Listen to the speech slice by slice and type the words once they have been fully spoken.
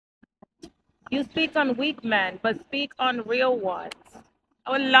You speak on weak men, but speak on real ones.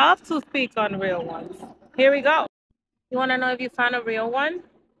 I would love to speak on real ones. Here we go. You want to know if you found a real one?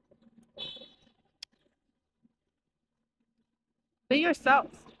 Be yourself.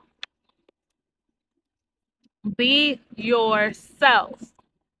 Be yourself.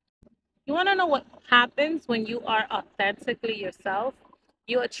 You want to know what happens when you are authentically yourself?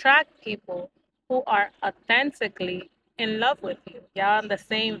 You attract people who are authentically in love with you. Y'all on the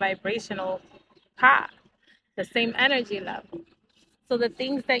same vibrational path, the same energy level. So the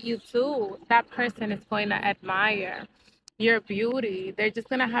things that you do, that person is going to admire your beauty. They're just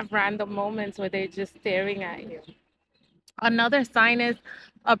going to have random moments where they're just staring at you. Another sign is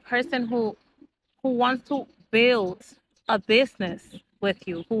a person who wants to build a business with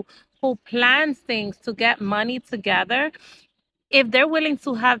you, who plans things to get money together. If they're willing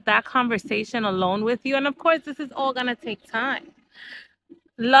to have that conversation alone with you, and of course this is all gonna take time.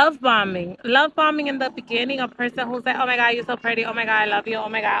 Love bombing in the beginning, a person who's like, oh my god, you're so pretty, oh my god, I love you, oh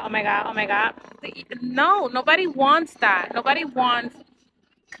my god, oh my god, oh my god. No, nobody wants that. Nobody wants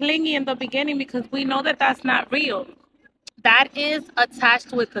clingy in the beginning because we know that that's not real. That is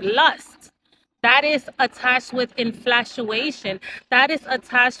attached with lust. That is attached with infatuation. That is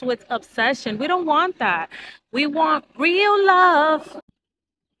attached with obsession. We don't want that. We want real love.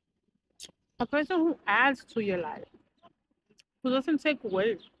 A person who adds to your life, who doesn't take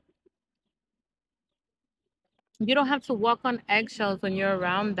away. You don't have to walk on eggshells when you're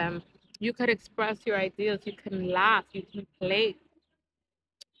around them. You could express your ideas. You can laugh. You can play.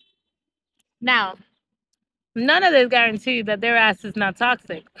 Now, none of this guarantees that their ass is not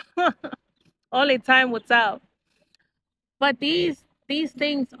toxic. Only time will tell. But these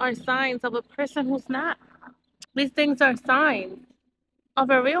things are signs of a person who's not. These things are signs of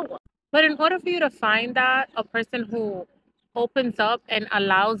a real one. But in order for you to find that, a person who opens up and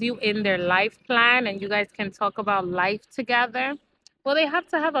allows you in their life plan and you guys can talk about life together, well, they have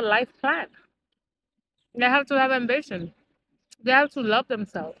to have a life plan. They have to have ambition. They have to love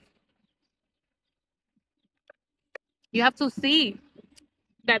themselves. You have to see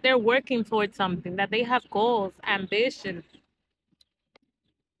that they're working towards something, that they have goals, ambition,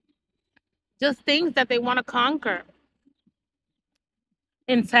 just things that they want to conquer,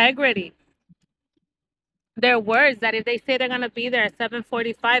 integrity. Their words that if they say they're going to be there at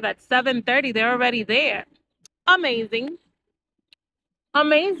 7:45, at 7:30, they're already there. Amazing.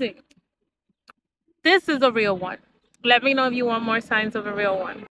 Amazing. This is a real one. Let me know if you want more signs of a real one.